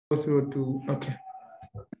through to, okay.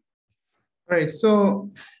 All right, so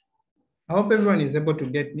I hope everyone is able to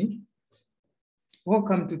get me.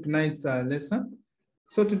 Welcome to tonight's lesson.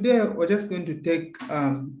 So today we're just going to take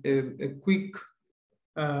a quick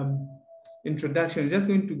introduction. Just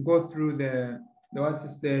going to go through the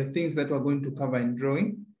things that we're going to cover in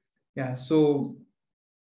drawing. Yeah, so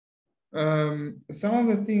some of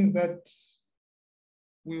the things that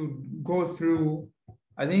we would go through,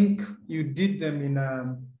 I think you did them in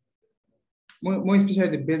more especially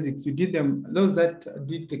the basics. You did them, those that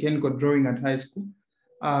did technical drawing at high school.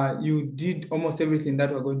 You did almost everything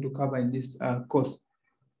that we're going to cover in this course.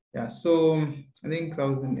 Yeah, so I think there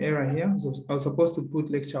was an error here. So I was supposed to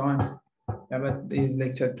put lecture 1, yeah, but there is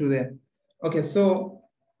lecture 2 there. Okay, so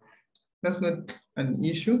that's not an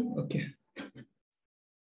issue. Okay.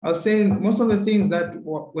 I was saying most of the things that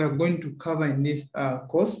we're going to cover in this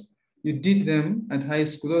course, you did them at high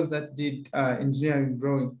school, those that did engineering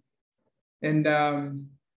drawing. And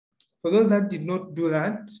for those that did not do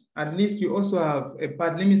that, at least you also have a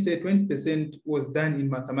part, let me say 20% was done in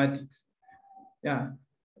mathematics. Yeah,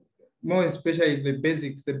 more especially the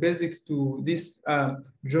basics to this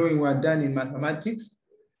drawing were done in mathematics.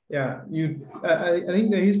 Yeah, I think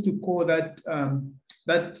they used to call that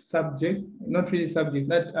that subject, not really subject,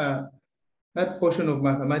 that portion of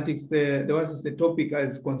mathematics, there was the topic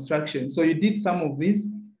as construction. So you did some of these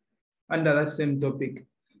under that same topic.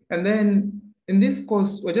 And then in this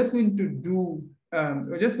course, we're just going to do,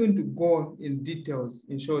 we're just going to go in details,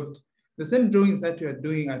 in short. The same drawings that you are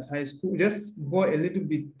doing at high school, just go a little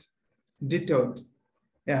bit detailed.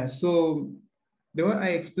 Yeah, so the way I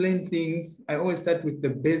explain things, I always start with the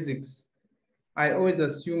basics. I always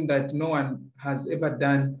assume that no one has ever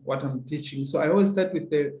done what I'm teaching. So I always start with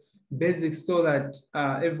the basics so that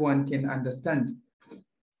everyone can understand.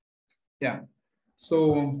 Yeah,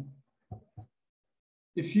 so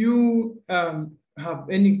if you have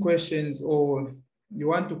any questions or you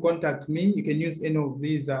want to contact me, you can use any of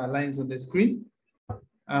these lines on the screen.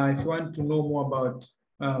 If you want to know more about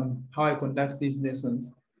how I conduct these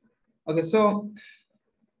lessons. Okay, so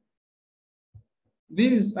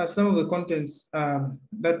these are some of the contents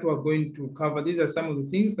that we're going to cover. These are some of the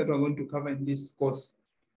things that we're going to cover in this course.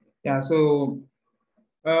 Yeah, so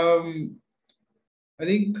I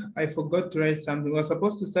think I forgot to write something. We're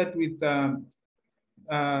supposed to start with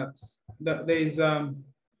we're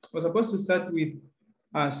supposed to start with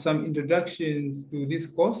some introductions to this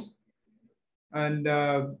course, and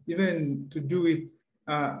even to do with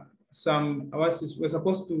we're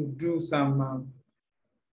supposed to do some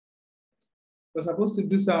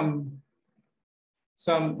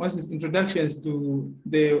introductions to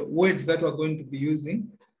the words that we're going to be using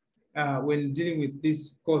when dealing with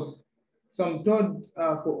this course. So I'm told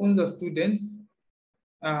for UNZA students,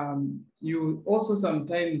 you also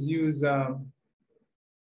sometimes use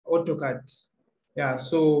AutoCAD. Yeah,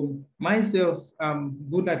 so myself, I'm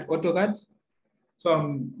good at AutoCAD. So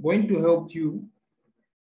I'm going to help you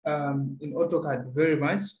in AutoCAD very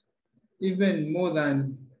much, even more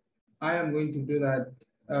than I am going to do that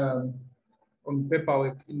on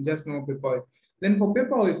paperwork, in just normal paperwork. Then for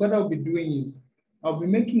paperwork, what I'll be doing is I'll be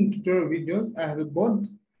making tutorial videos. I have a board,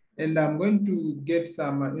 and I'm going to get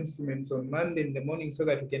some instruments on Monday in the morning so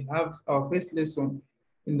that we can have our first lesson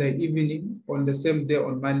in the evening on the same day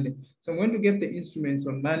on Monday. So I'm going to get the instruments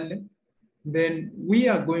on Monday. Then we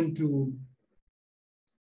are going to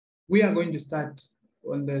start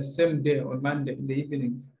on the same day on Monday in the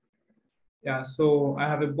evenings. Yeah, so I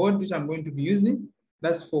have a board which I'm going to be using.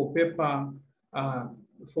 That's for paper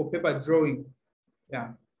drawing.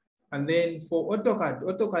 Yeah, and then for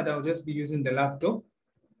AutoCAD, I'll just be using the laptop.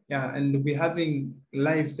 Yeah, and we'll be having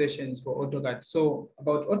live sessions for AutoCAD. So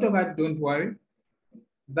about AutoCAD, don't worry,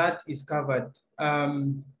 that is covered.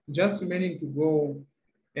 Just remaining to go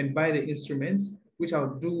and buy the instruments, which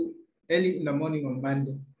I'll do early in the morning on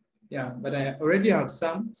Monday. Yeah, but I already have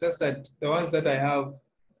some, just that the ones that I have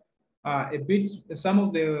some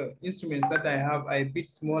of the instruments that I have are a bit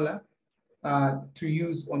smaller to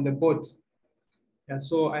use on the board. Yeah,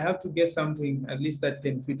 so I have to get something at least that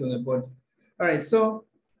can fit on the board. All right, so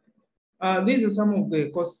these are some of the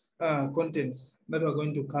course contents that we're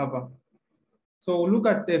going to cover. So we'll look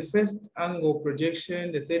at the first angle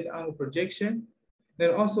projection, the third angle projection,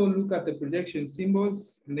 then also look at the projection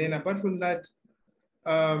symbols. And then apart from that,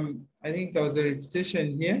 I think there was a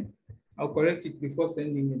repetition here. I'll correct it before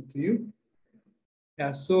sending it to you.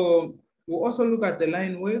 Yeah, so we'll also look at the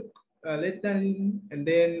line work, lettering, and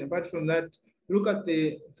then apart from that, look at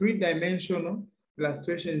the three-dimensional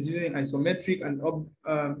illustrations using isometric and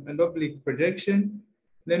oblique projection.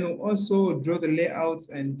 Then we'll also draw the layouts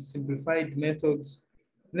and simplified methods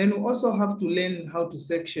Then we also have to learn how to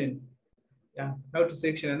section. Yeah, how to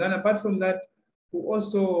section. And then apart from that, we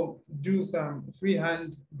also do some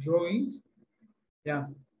freehand drawings. Yeah.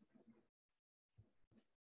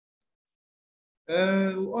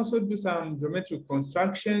 We also do some geometric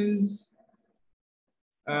constructions.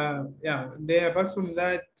 Yeah, then apart from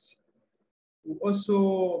that, we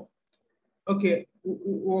also, okay,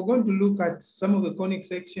 we're going to look at some of the conic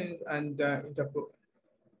sections and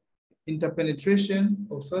interpenetration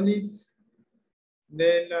of solids,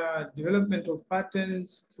 then development of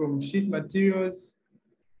patterns from sheet materials,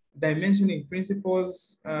 dimensioning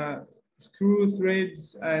principles, screw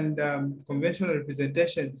threads, and conventional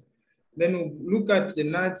representations. Then we'll look at the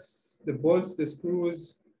nuts, the bolts, the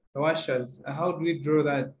screws, the washers. How do we draw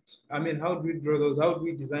that? I mean, how do we draw those? How do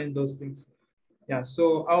we design those things? Yeah,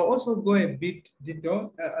 so I'll also go a bit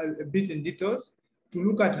in details to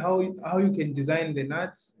look at how you can design the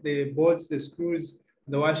nuts, the bolts, the screws,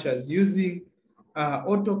 the washers using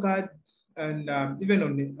AutoCAD and even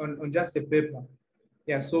on just a paper.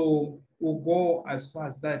 Yeah, so we'll go as far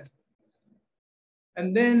as that.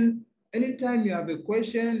 And then anytime you have a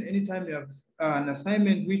question, anytime you have an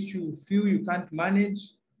assignment which you feel you can't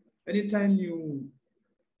manage, anytime you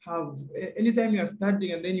are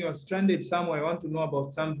studying and then you are stranded somewhere, I want to know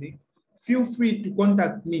about something, feel free to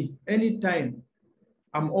contact me anytime.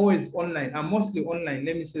 I'm always online. I'm mostly online,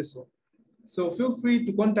 let me say so. So feel free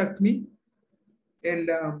to contact me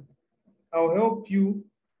and I'll help you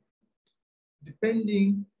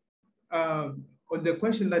depending on the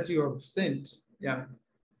question that you have sent. Yeah.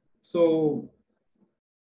 So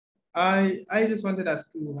I just wanted us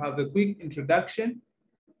to have a quick introduction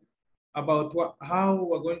about how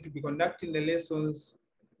we're going to be conducting the lessons.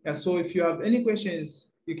 Yeah, so if you have any questions,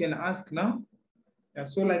 you can ask now. Yeah,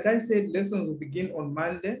 so like I said, lessons will begin on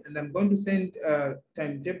Monday, and I'm going to send a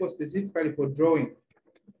timetable specifically for drawing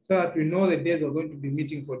so that we know the days we're going to be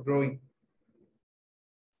meeting for drawing.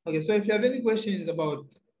 Okay, so if you have any questions about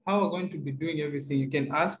how we're going to be doing everything, you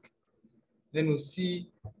can ask. Then we'll see.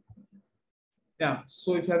 Yeah,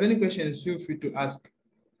 so if you have any questions, feel free to ask.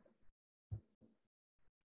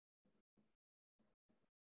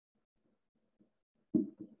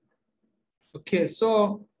 Okay,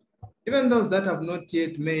 so even those that have not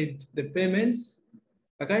yet made the payments,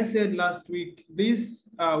 like I said last week, this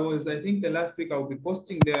was, I think, the last week I'll be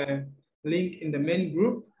posting the link in the main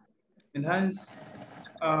group, and hence,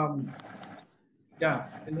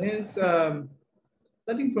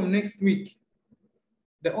 starting from next week,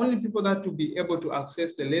 the only people that will be able to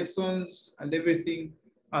access the lessons and everything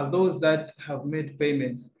are those that have made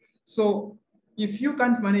payments. So if you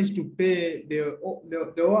can't manage to pay the whole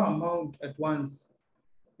amount at once,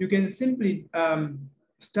 you can simply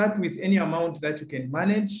start with any amount that you can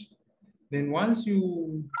manage. Then once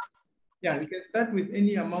you can start with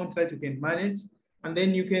any amount that you can manage, and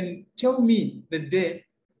then you can tell me the day,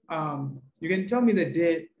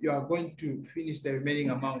 you are going to finish the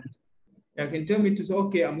remaining amount. You can tell me to say,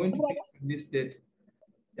 okay, I'm going to finish with this date.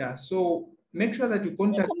 Yeah, so make sure that you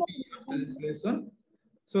contact me after this lesson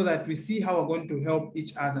so that we see how we're going to help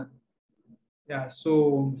each other. Yeah,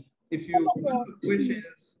 so if you have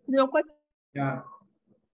questions, yeah,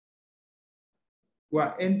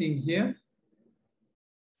 we're ending here.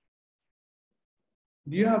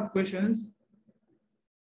 Do you have questions?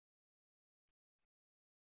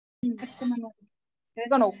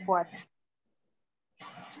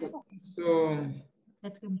 So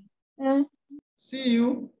see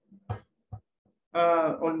you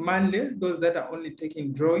on Monday, those that are only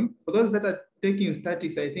taking drawing. For those that are taking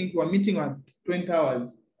statics, I think we're meeting at 20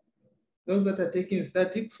 hours. Those that are taking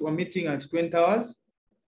statics, we're meeting at 20 hours.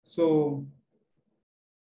 So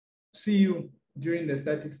see you during the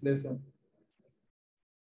statics lesson.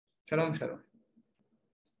 Shalom, shalom.